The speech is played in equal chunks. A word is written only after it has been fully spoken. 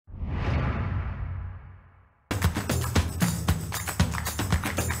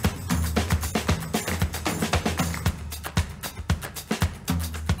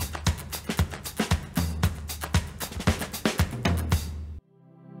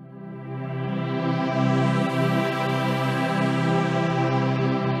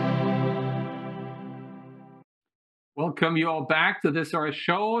welcome you all back to this our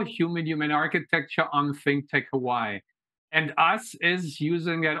show, Human Architecture on ThinkTech Hawaii. And us is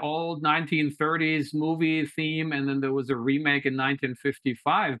using that old 1930s movie theme, and then there was a remake in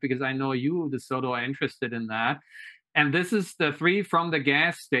 1955 because I know you, DeSoto, are interested in that. And this is the three from the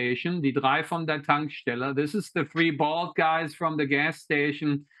gas station, die drei von der Tankstelle. This is the three bald guys from the gas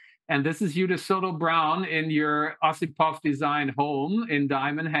station. And this is you, DeSoto Brown, in your Ossipov design home in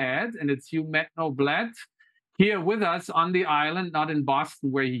Diamond Head. And it's you, Matt Noblett, here with us on the island, not in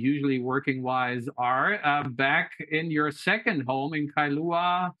Boston, where you usually working-wise are, back in your second home in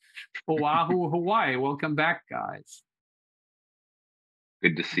Kailua, Oahu, Hawaii. Welcome back, guys.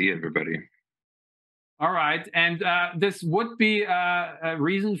 Good to see everybody. All right, and this would be a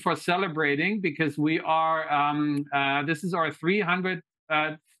reason for celebrating because we are, this is our 300th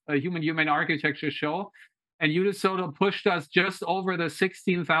Human Architecture show, and you, DeSoto, pushed us just over the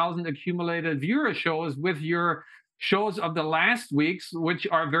 16,000 accumulated viewer shows with your shows of the last weeks, which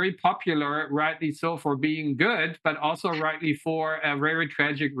are very popular, rightly so for being good, but also rightly for a very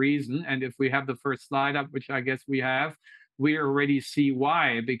tragic reason. And if we have the first slide up, which I guess we have, we already see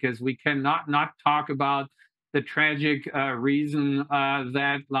why, because we cannot not talk about the tragic reason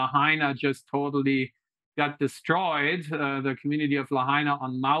that Lahaina just totally got destroyed, the community of Lahaina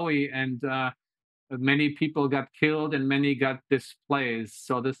on Maui, and many people got killed and many got displaced.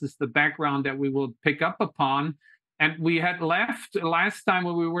 So this is the background that we will pick up upon. And we had left last time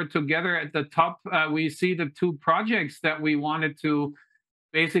when we were together at the top, we see the two projects that we wanted to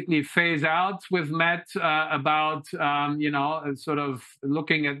basically phase out with Matt about, sort of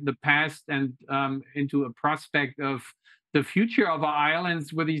looking at the past and into a prospect of the future of our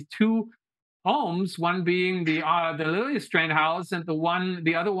islands with these two homes, one being the Lily Strain house, and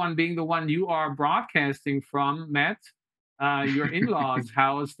the other one being the one you are broadcasting from, Matt, your in-laws'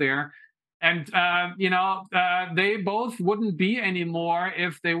 house there. And they both wouldn't be anymore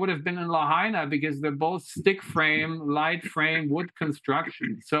if they would have been in Lahaina, because they're both stick frame, light frame, wood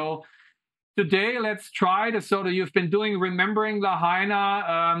construction. So today, let's try to sort of, you've been doing Remembering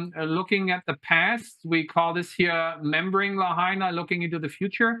Lahaina, looking at the past. We call this here Remembering Lahaina, looking into the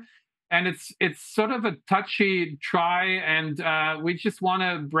future. And it's sort of a touchy try, and we just want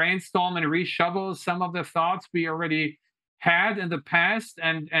to brainstorm and reshovel some of the thoughts we already had in the past,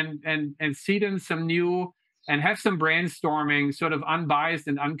 and seed in some new, and have some brainstorming, sort of unbiased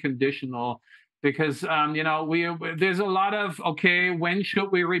and unconditional, because there's a lot of, okay, when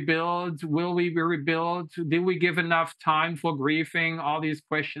should we rebuild? Will we rebuild? Did we give enough time for grieving? All these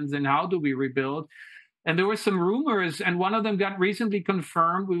questions, and how do we rebuild? And there were some rumors, and one of them got recently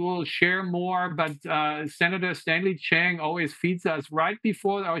confirmed. We will share more, but Senator Stanley Chang always feeds us right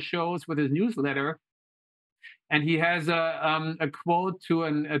before our shows with his newsletter. And he has a quote to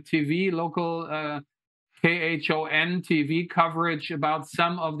a TV, local KHON TV coverage about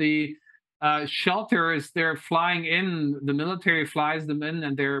some of the shelters they're flying in. The military flies them in,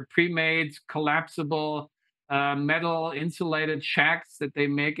 and they're pre-made, collapsible, metal insulated shacks that they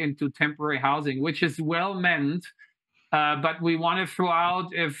make into temporary housing, which is well meant, but we want to throw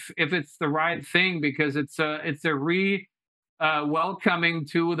out if it's the right thing, because it's a welcoming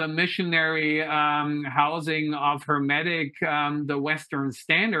to the missionary housing of hermetic, the Western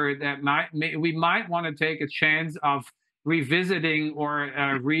standard, that we might want to take a chance of revisiting or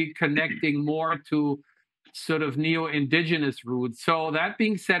reconnecting more to sort of neo-indigenous roots. So that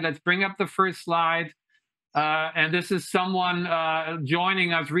being said, let's bring up the first slide. And this is someone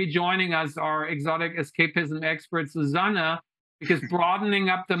rejoining us, our exotic escapism expert, Susanna, because broadening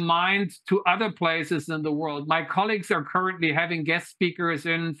up the mind to other places in the world. My colleagues are currently having guest speakers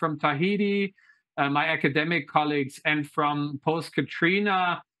in from Tahiti, my academic colleagues, and from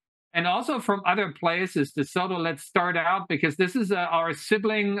post-Katrina, and also from other places. DeSoto, let's start out, because this is our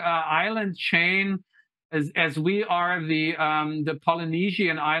sibling island chain. As we are the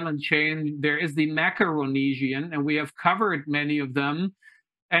Polynesian island chain, there is the Macaronesian, and we have covered many of them.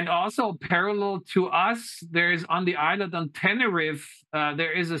 And also parallel to us, there's on the island on Tenerife,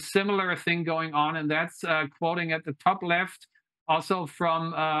 there is a similar thing going on, and that's quoting at the top left, also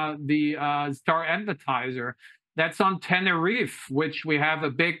from the Star Advertiser. That's on Tenerife, which we have a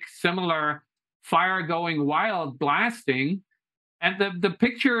big similar fire going wild blasting. And the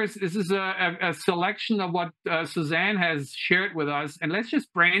pictures, this is a selection of what Suzanne has shared with us. And let's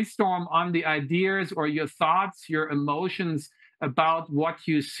just brainstorm on the ideas or your thoughts, your emotions about what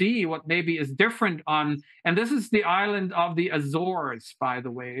you see, what maybe is different on. And this is the island of the Azores, by the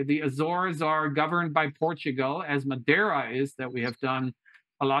way. The Azores are governed by Portugal, as Madeira is, that we have done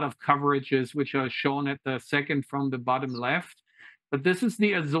a lot of coverages, which are shown at the second from the bottom left. But this is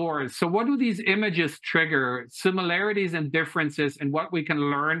the Azores. So what do these images trigger? Similarities and differences, and what we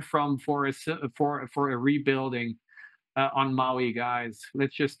can learn from for a rebuilding on Maui, guys.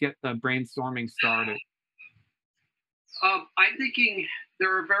 Let's just get the brainstorming started. I'm thinking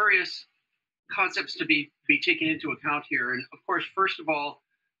there are various concepts to be taken into account here. And of course, first of all,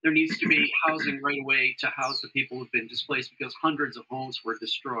 there needs to be housing right away to house the people who've been displaced because hundreds of homes were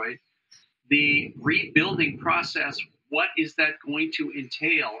destroyed. The rebuilding process, what is that going to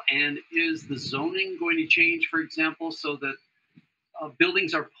entail? And is the zoning going to change, for example, so that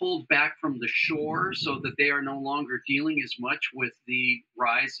buildings are pulled back from the shore so that they are no longer dealing as much with the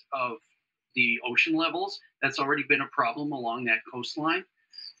rise of the ocean levels? That's already been a problem along that coastline.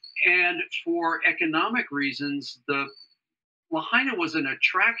 And for economic reasons, the Lahaina was an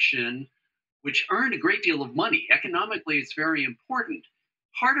attraction which earned a great deal of money. Economically, it's very important.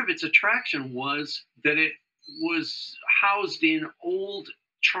 Part of its attraction was that it was housed in old,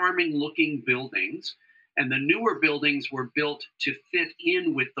 charming looking buildings. And the newer buildings were built to fit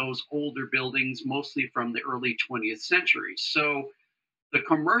in with those older buildings, mostly from the early 20th century. So the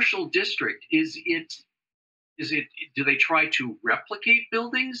commercial district, is it do they try to replicate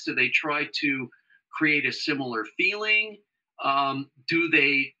buildings? Do they try to create a similar feeling? Do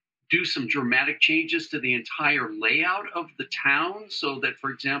they do some dramatic changes to the entire layout of the town so that,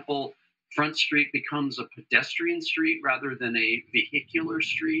 for example, Front Street becomes a pedestrian street rather than a vehicular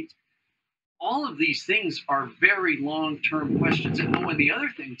street? All of these things are very long-term questions. And oh, and the other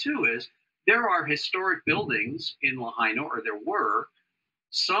thing too is there are historic buildings in Lahaina, or there were.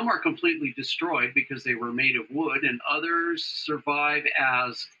 Some are completely destroyed because they were made of wood, and others survive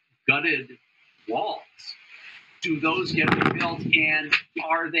as gutted walls. Do those get rebuilt, and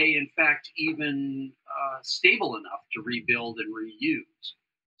are they in fact even stable enough to rebuild and reuse?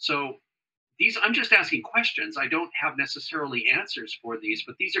 So I'm just asking questions. I don't have necessarily answers for these,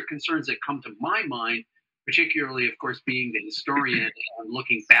 but these are concerns that come to my mind, particularly, of course, being the historian and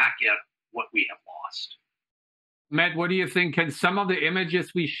looking back at what we have lost. Matt, what do you think? Can some of the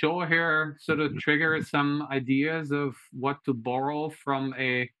images we show here sort of trigger some ideas of what to borrow from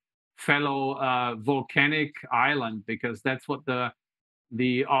a fellow volcanic island? Because that's what the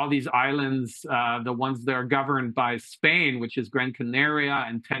all these islands, the ones that are governed by Spain, which is Gran Canaria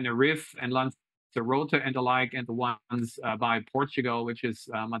and Tenerife and Lanzarote and the like, and the ones by Portugal, which is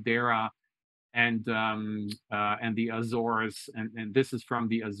Madeira and the Azores, and this is from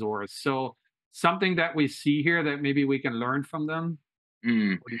the Azores. So something that we see here that maybe we can learn from them.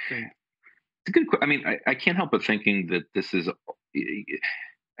 Mm. What do you think? It's a good. I mean, I can't help but thinking that this is.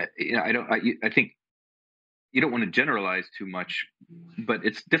 I don't. I think you don't want to generalize too much, but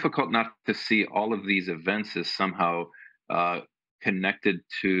it's difficult not to see all of these events as somehow connected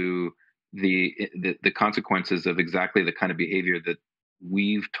to the consequences of exactly the kind of behavior that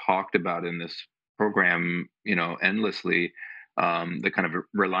we've talked about in this program, endlessly. The kind of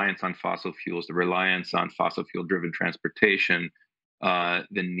reliance on fossil fuels, the reliance on fossil fuel driven transportation, the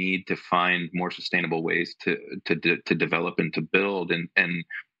need to find more sustainable ways to develop and to build, and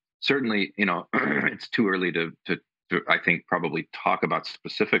certainly, it's too early to I think probably talk about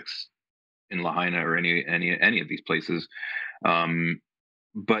specifics in Lahaina or any of these places.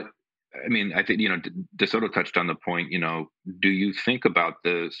 But I mean, I think DeSoto touched on the point. Do you think about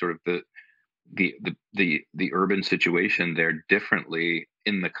the sort of the urban situation there differently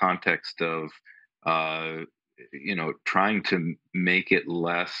in the context of trying to make it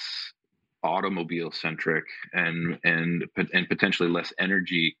less automobile centric and potentially less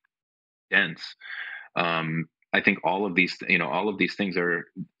energy dense? I think all of these things are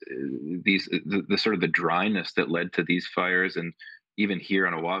the sort of the dryness that led to these fires. And even here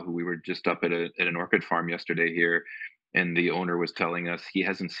on Oahu, we were just up at an orchid farm yesterday here, and the owner was telling us he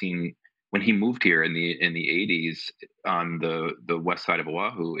hasn't seen, when he moved here in the 80s on the west side of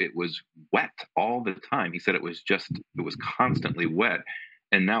Oahu, it was wet all the time. He said it was constantly wet.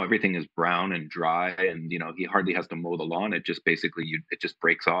 And now everything is brown and dry, and he hardly has to mow the lawn. It just basically it just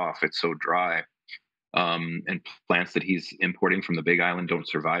breaks off. It's so dry. And plants that he's importing from the Big Island don't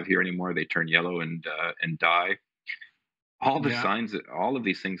survive here anymore. They turn yellow and die. All the signs that all of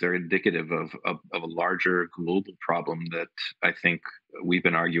these things are indicative of a larger global problem that I think we've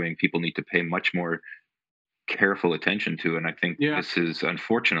been arguing people need to pay much more careful attention to. And I think this is,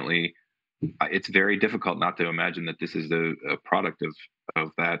 unfortunately, it's very difficult not to imagine that this is a product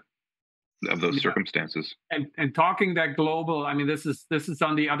of those circumstances. And talking that global, I mean, this is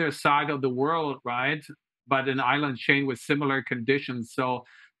on the other side of the world, right? But an island chain with similar conditions. So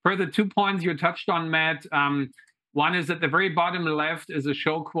for the 2 points you touched on, Matt, One is at the very bottom left is a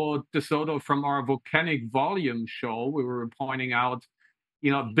show quote DeSoto from our volcanic volume show. We were pointing out,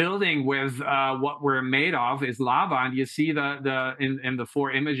 building with what we're made of is lava, and you see in the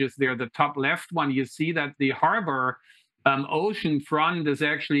four images there, the top left one, you see that the harbor ocean front is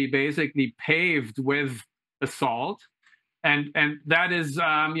actually basically paved with basalt, and that is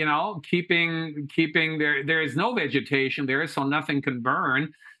keeping there is no vegetation there, so nothing can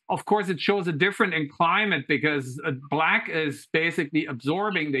burn. Of course, it shows a different in climate because black is basically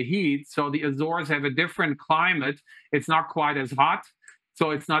absorbing the heat, so the Azores have a different climate. It's not quite as hot,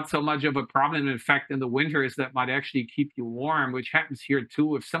 so it's not so much of a problem. In fact, in the winters, that might actually keep you warm, which happens here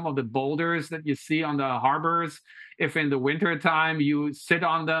too. If some of the boulders that you see on the harbors, if in the wintertime you sit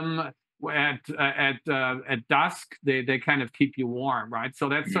on them at dusk, they kind of keep you warm, right? So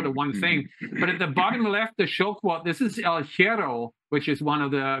that's sort of one thing. But at the bottom left, the show quote, this is El Hierro, which is one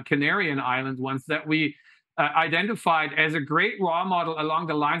of the Canarian Islands ones that we identified as a great raw model along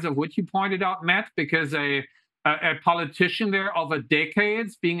the lines of what you pointed out, Matt, because a politician there over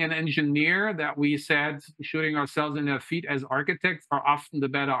decades, being an engineer, that we said shooting ourselves in the feet as architects are often the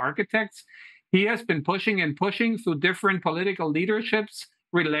better architects. He has been pushing and pushing through different political leaderships,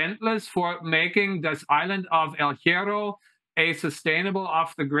 relentless, for making this island of El Hierro a sustainable,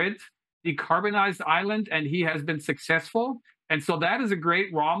 off-the-grid, decarbonized island, and he has been successful. And so that is a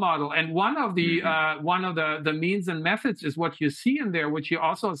great raw model. And one of the means and methods is what you see in there, which you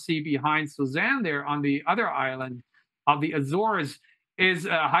also see behind Suzanne there on the other island of the Azores, is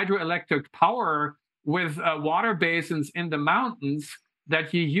hydroelectric power with water basins in the mountains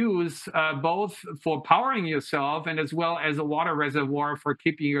that you use both for powering yourself and as well as a water reservoir for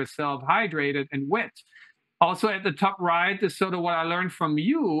keeping yourself hydrated and wet. Also at the top right is sort of what I learned from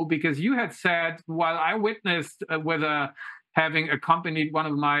you, because you had said, while I witnessed having accompanied one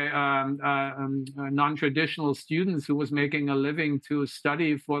of my non-traditional students who was making a living to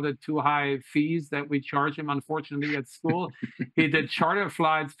study for the too high fees that we charge him, unfortunately, at school. He did charter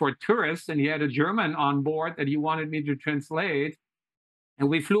flights for tourists, and he had a German on board that he wanted me to translate. And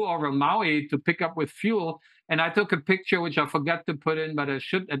we flew over Maui to pick up with fuel. And I took a picture, which I forgot to put in, but I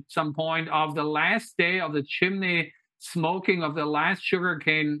should at some point, of the last day of the chimney smoking of the last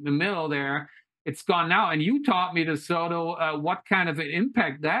sugarcane mill there. It's gone now. And you taught me, DeSoto, what kind of an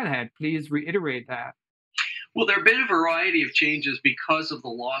impact that had. Please reiterate that. Well, there have been a variety of changes because of the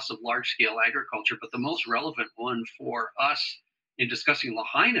loss of large-scale agriculture, but the most relevant one for us in discussing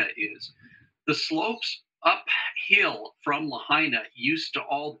Lahaina is the slopes uphill from Lahaina used to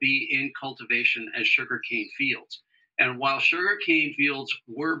all be in cultivation as sugarcane fields. And while sugarcane fields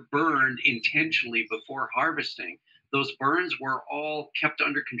were burned intentionally before harvesting, those burns were all kept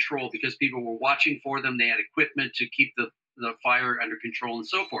under control because people were watching for them. They had equipment to keep the fire under control and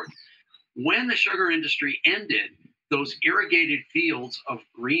so forth. When the sugar industry ended, those irrigated fields of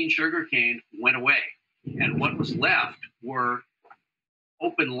green sugarcane went away. And what was left were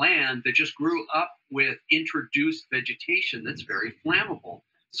open land that just grew up with introduced vegetation that's very flammable.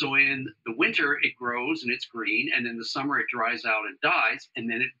 So in the winter, it grows and it's green, and in the summer, it dries out and dies, and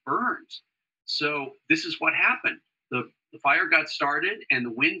then it burns. So this is what happened. The fire got started, and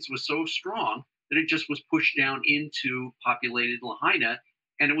the winds was so strong that it just was pushed down into populated Lahaina,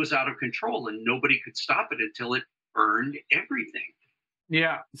 and it was out of control, and nobody could stop it until it burned everything.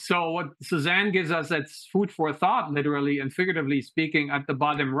 Yeah. So what Suzanne gives us, that's food for thought, literally and figuratively speaking, at the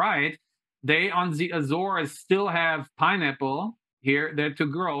bottom right. They on the Azores still have pineapple here there to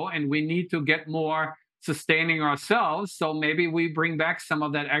grow, and we need to get more sustaining ourselves. So maybe we bring back some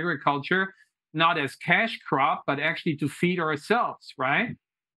of that agriculture, not as cash crop, but actually to feed ourselves, right?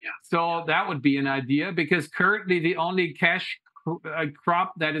 Yeah. So that would be an idea, because currently the only cash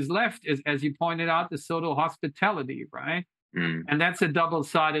crop that is left is, as you pointed out, DeSoto hospitality, right? And that's a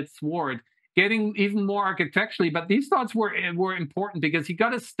double-sided sword. Getting even more architecturally, but these thoughts were important because you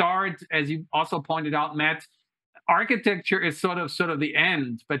got to start, as you also pointed out, Matt. Architecture is sort of the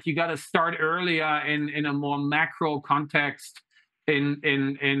end, but you got to start earlier in a more macro context, in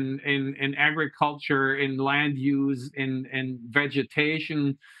agriculture, in land use, in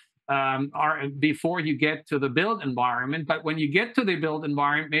vegetation, before you get to the built environment. But when you get to the built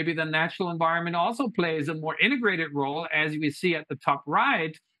environment, maybe the natural environment also plays a more integrated role, as we see at the top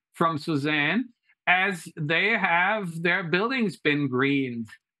right from Suzanne, as they have their buildings been greened,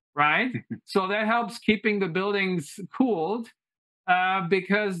 right? So that helps keeping the buildings cooled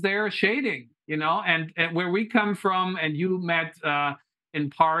because they're shading, and where we come from, and you, Matt, in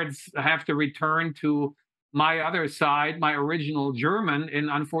parts have to return to my other side, my original German, in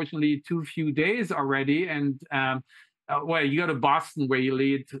unfortunately too few days already. And well, you go to Boston, where you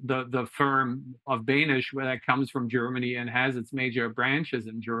lead the firm of Banish, where that comes from Germany and has its major branches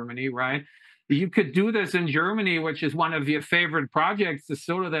in Germany, right? You could do this in Germany, which is one of your favorite projects, the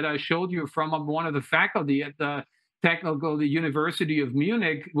soda that I showed you from one of the faculty at the University of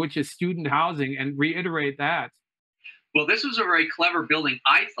Munich, which is student housing, and reiterate that. Well, this was a very clever building,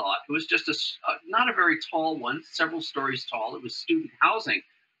 I thought. It was just not a very tall one, several stories tall. It was student housing,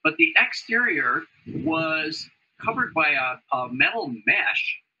 but the exterior was covered by a metal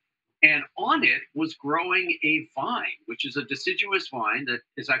mesh, and on it was growing a vine, which is a deciduous vine that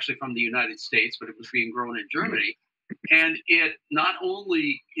is actually from the United States, but it was being grown in Germany. And it not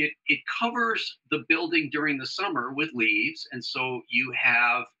only it covers the building during the summer with leaves, and so you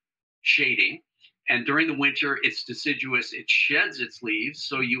have shading. And during the winter, it's deciduous, it sheds its leaves,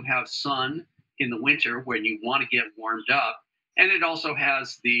 so you have sun in the winter when you want to get warmed up. And it also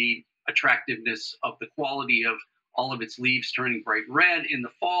has the attractiveness of the quality of all of its leaves turning bright red in the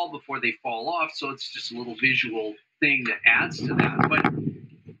fall before they fall off. So it's just a little visual thing that adds to that. But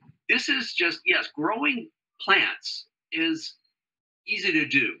this is just, yes, growing plants is easy to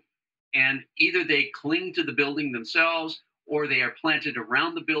do. And either they cling to the building themselves, or they are planted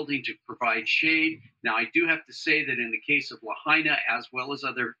around the building to provide shade. Now, I do have to say that in the case of Lahaina, as well as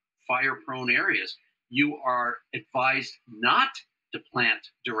other fire-prone areas, you are advised not to plant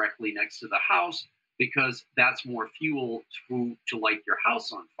directly next to the house, because that's more fuel to light your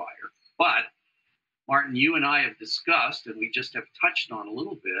house on fire. But, Martin, you and I have discussed, and we just have touched on a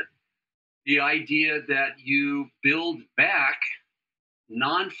little bit, the idea that you build back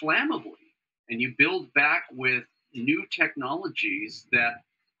non-flammably, and you build back with new technologies that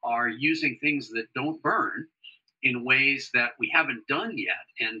are using things that don't burn in ways that we haven't done yet.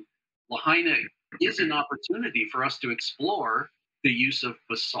 And Lahaina is an opportunity for us to explore the use of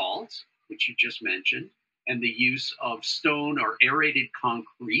basalt, which you just mentioned, and the use of stone or aerated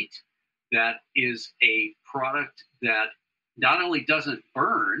concrete. That is a product that not only doesn't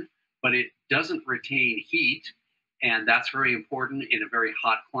burn, but it doesn't retain heat. And that's very important in a very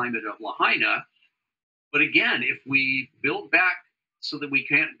hot climate of Lahaina. But again, if we build back so that we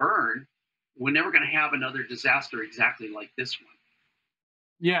can't burn, we're never going to have another disaster exactly like this one.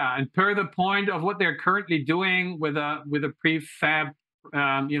 Yeah, and per the point of what they're currently doing with a prefab,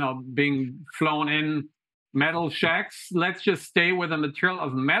 being flown in metal shacks, let's just stay with the material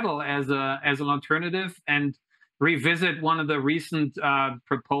of metal as an alternative and revisit one of the recent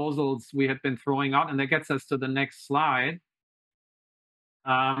proposals we had been throwing out, and that gets us to the next slide.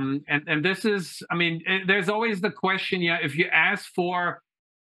 And this is, I mean, there's always the question, if you ask for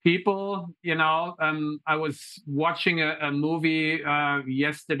people, I was watching a movie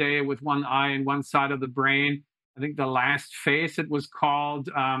yesterday with one eye and one side of the brain. I think The Last Face, it was called.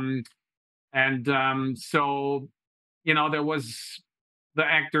 So, there was, the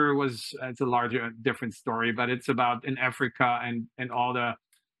actor was, it's a larger, different story, but it's about in Africa and all the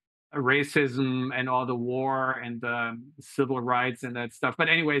racism and all the war and the civil rights and that stuff. But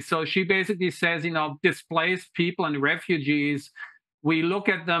anyway, so she basically says, displaced people and refugees, we look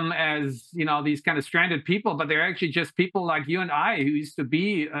at them as, these kind of stranded people, but they're actually just people like you and I who used to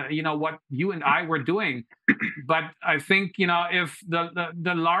be, what you and I were doing. But I think, if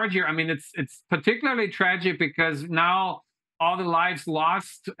the larger, I mean, it's particularly tragic because now all the lives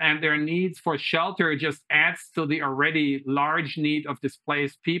lost and their needs for shelter just adds to the already large need of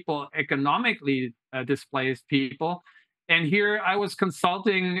displaced people, economically displaced people. And here I was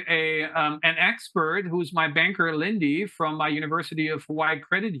consulting an expert who's my banker, Lindy, from my University of Hawaii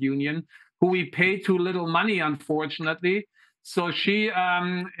Credit Union, who we pay too little money, unfortunately. So she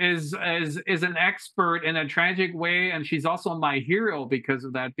is an expert in a tragic way, and she's also my hero because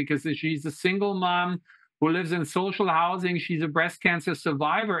of that, because she's a single mom who lives in social housing. She's a breast cancer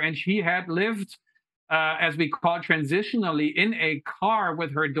survivor, and she had lived, as we call it, transitionally in a car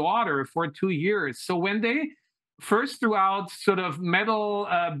with her daughter for 2 years. So when they first threw out sort of metal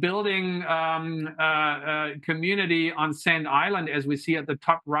building community on Sand Island, as we see at the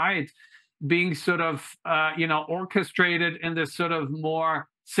top right, being sort of, orchestrated in this sort of more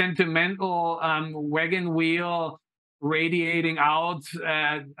sentimental wagon wheel radiating out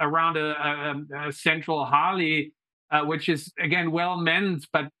around a central holly, which is, again, well meant,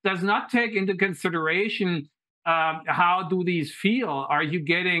 but does not take into consideration how do these feel? Are you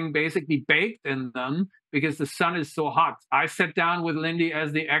getting basically baked in them because the sun is so hot? I sat down with Lindy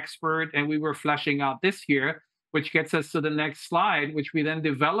as the expert, and we were fleshing out this here, which gets us to the next slide, which we then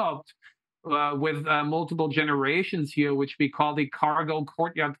developed with multiple generations here, which we call the Cargo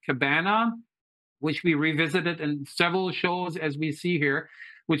Courtyard Cabana, which we revisited in several shows, as we see here,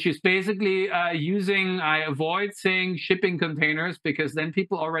 which is basically I avoid saying shipping containers because then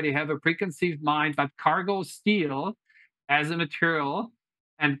people already have a preconceived mind, but cargo steel as a material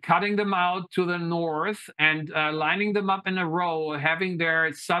and cutting them out to the north and lining them up in a row, having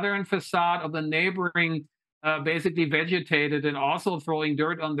their southern facade of the neighboring basically vegetated and also throwing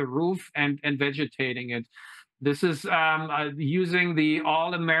dirt on the roof and vegetating it. This is using the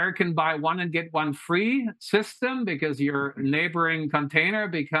all-American buy one and get one free system because your neighboring container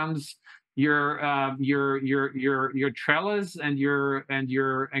becomes your trellis and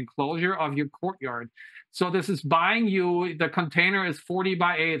your enclosure of your courtyard. So this is buying you, the container is 40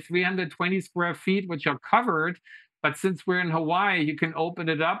 by 8, 320 square feet, which are covered. But since we're in Hawaii, you can open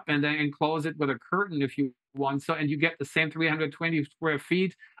it up and then enclose it with a curtain if you want. So, and you get the same 320 square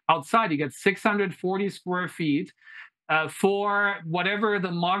feet outside. You get 640 square feet for whatever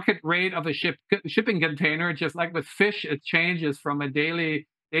the market rate of a shipping container. Just like with fish, it changes from a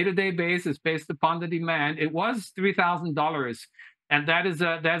day-to-day basis based upon the demand. It was $3,000. And that is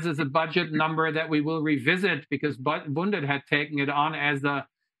a budget number that we will revisit because Bundit had taken it on as a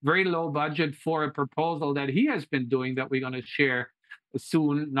very low budget for a proposal that he has been doing that we're going to share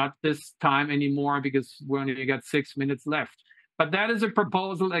soon, not this time anymore because we only got 6 minutes left. But that is a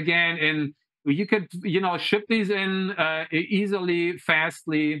proposal again, and you could ship these in easily,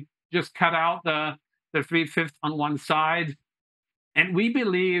 fastly, just cut out the 3/5 on one side. And we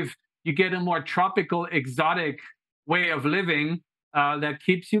believe you get a more tropical, exotic way of living that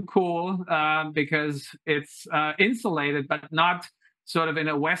keeps you cool because it's insulated, but not sort of in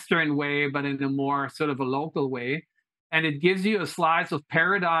a Western way, but in a more sort of a local way. And it gives you a slice of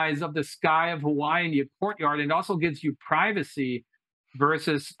paradise of the sky of Hawaii in your courtyard. It also gives you privacy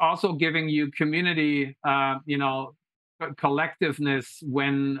versus also giving you community, collectiveness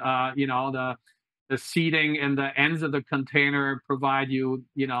when, the seating and the ends of the container provide you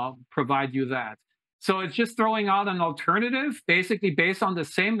that. So it's just throwing out an alternative, basically based on the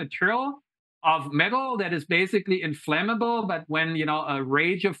same material of metal that is basically inflammable, but when a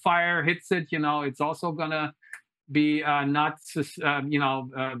rage of fire hits it, it's also gonna be not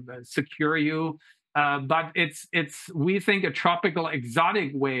secure you. But it's we think a tropical,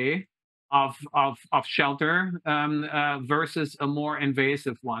 exotic way of shelter versus a more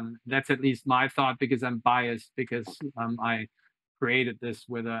invasive one. That's at least my thought because I'm biased because I created this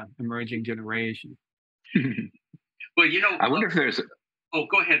with an emerging generation. Well, I wonder if there's. Oh,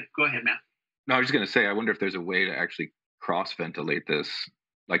 go ahead, Matt. No, I was just going to say, I wonder if there's a way to actually cross ventilate this.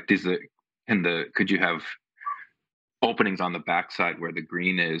 Like, could you have openings on the backside where the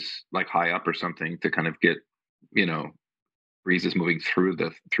green is like high up or something to kind of get, breezes moving through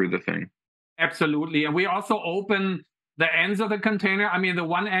the thing? Absolutely. And we also open the ends of the container. I mean, the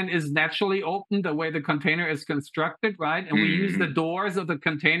one end is naturally open the way the container is constructed, right? And we use the doors of the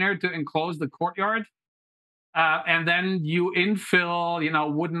container to enclose the courtyard. And then you infill,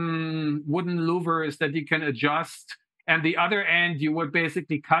 wooden louvers that you can adjust. And the other end, you would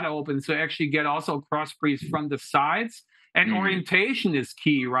basically cut open. So actually get also cross breeze from the sides. And orientation is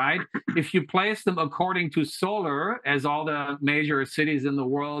key, right? If you place them according to solar, as all the major cities in the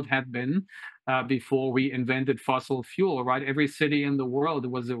world have been before we invented fossil fuel, right? Every city in the world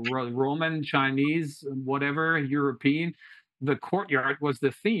was a Roman, Chinese, whatever, European. The courtyard was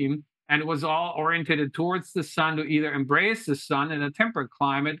the theme. And it was all oriented towards the sun to either embrace the sun in a temperate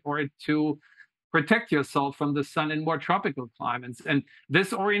climate or to protect yourself from the sun in more tropical climates. And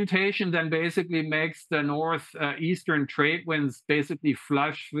this orientation then basically makes the northeastern trade winds basically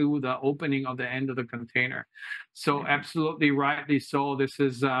flush through the opening of the end of the container. So absolutely rightly so. This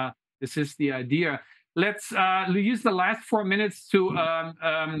is the idea. Let's use the last 4 minutes to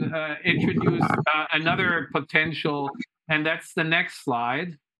introduce another potential, and that's the next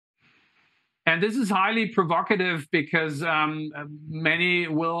slide. And this is highly provocative because many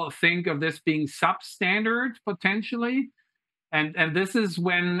will think of this being substandard potentially. And this is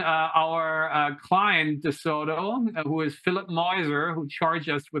when our client, DeSoto, who is Philip Moiser, who charged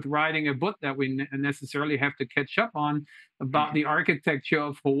us with writing a book that we necessarily have to catch up on about the architecture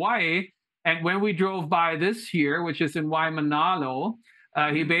of Hawaii. And when we drove by this year, which is in Waimanalo,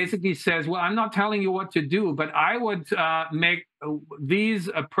 he basically says, well, I'm not telling you what to do, but I would make these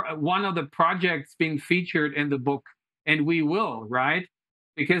one of the projects being featured in the book, and we will, right?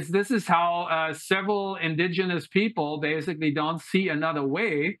 Because this is how several indigenous people basically don't see another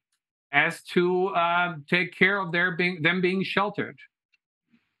way as to take care of them being sheltered.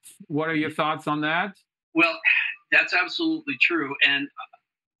 What are your thoughts on that? Well, that's absolutely true. And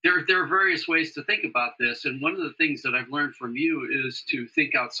there are various ways to think about this. And one of the things that I've learned from you is to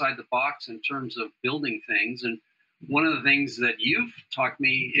think outside the box in terms of building things. And one of the things that you've taught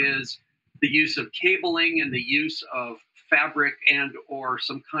me is the use of cabling and the use of fabric and or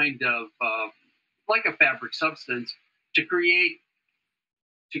some kind of like a fabric substance to create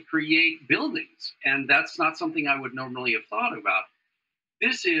buildings. And that's not something I would normally have thought about.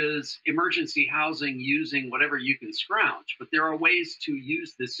 This is emergency housing using whatever you can scrounge, but there are ways to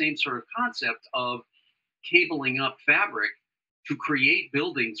use the same sort of concept of cabling up fabric to create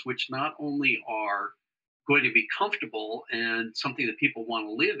buildings which not only are going to be comfortable and something that people want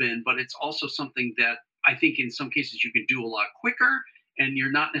to live in, but it's also something that I think in some cases you can do a lot quicker and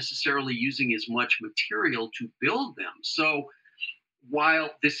you're not necessarily using as much material to build them. So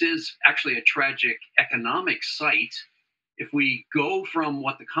while this is actually a tragic economic site, if we go from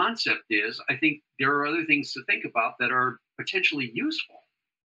what the concept is, I think there are other things to think about that are potentially useful.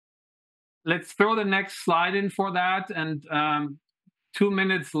 Let's throw the next slide in for that. And 2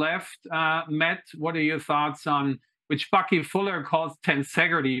 minutes left. Matt, what are your thoughts on which Bucky Fuller calls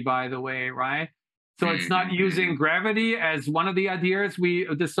tensegrity, by the way, right? So it's not using gravity as one of the ideas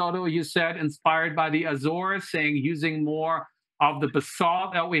DeSoto, you said, inspired by the Azores, saying using more of the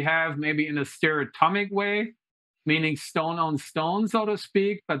basalt that we have, maybe in a stereotomic way, meaning stone on stone, so to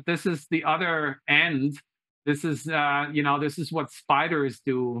speak. But this is the other end. This is, this is what spiders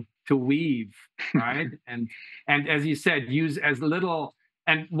do to weave, right? and as you said, use as little.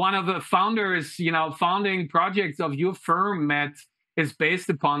 And one of the founders, founding projects of your firm, Matt, is based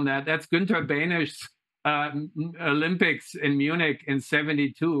upon that. That's Günther Behnisch's Olympics in Munich in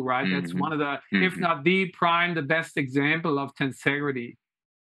 '72, right? That's one of the, if not the prime, the best example of tensegrity.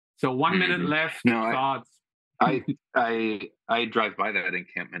 So 1 minute left. No, thoughts. I drive by that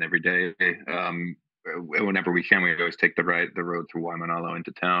encampment every day. Whenever we can, we always take the road through Waimanalo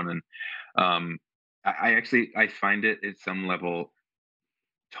into town, and I find it at some level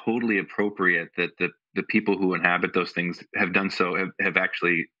totally appropriate that the people who inhabit those things have done so, have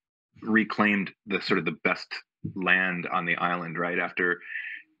actually reclaimed the sort of the best land on the island, right after.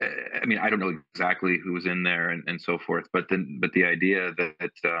 I mean, I don't know exactly who was in there and so forth, but the idea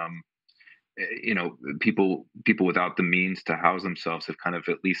that people without the means to house themselves have kind of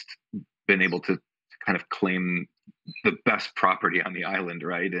at least been able to kind of claim the best property on the island,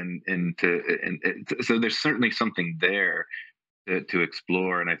 right? So there's certainly something there to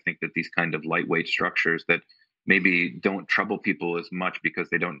explore, and I think that these kind of lightweight structures that maybe don't trouble people as much because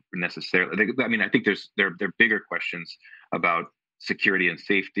they don't necessarily. I think there are bigger questions about security and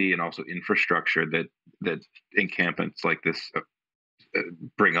safety, and also infrastructure that encampments like this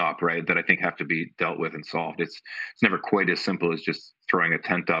bring up, right? That I think have to be dealt with and solved. It's never quite as simple as just throwing a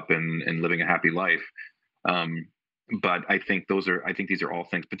tent up and living a happy life. But I think these are all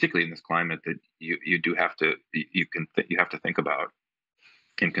things, particularly in this climate, that you do have to you have to think about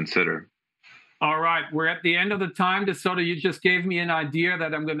and consider. All right, we're at the end of the time. DeSoto, you just gave me an idea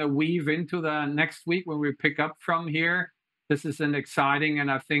that I'm going to weave into the next week when we pick up from here. This is an exciting,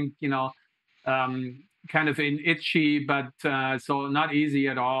 and I think kind of an itchy, but so not easy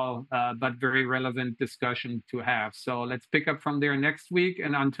at all, but very relevant discussion to have. So let's pick up from there next week.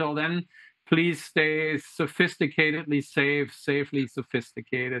 And until then, please stay sophisticatedly safe, safely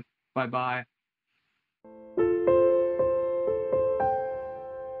sophisticated. Bye-bye.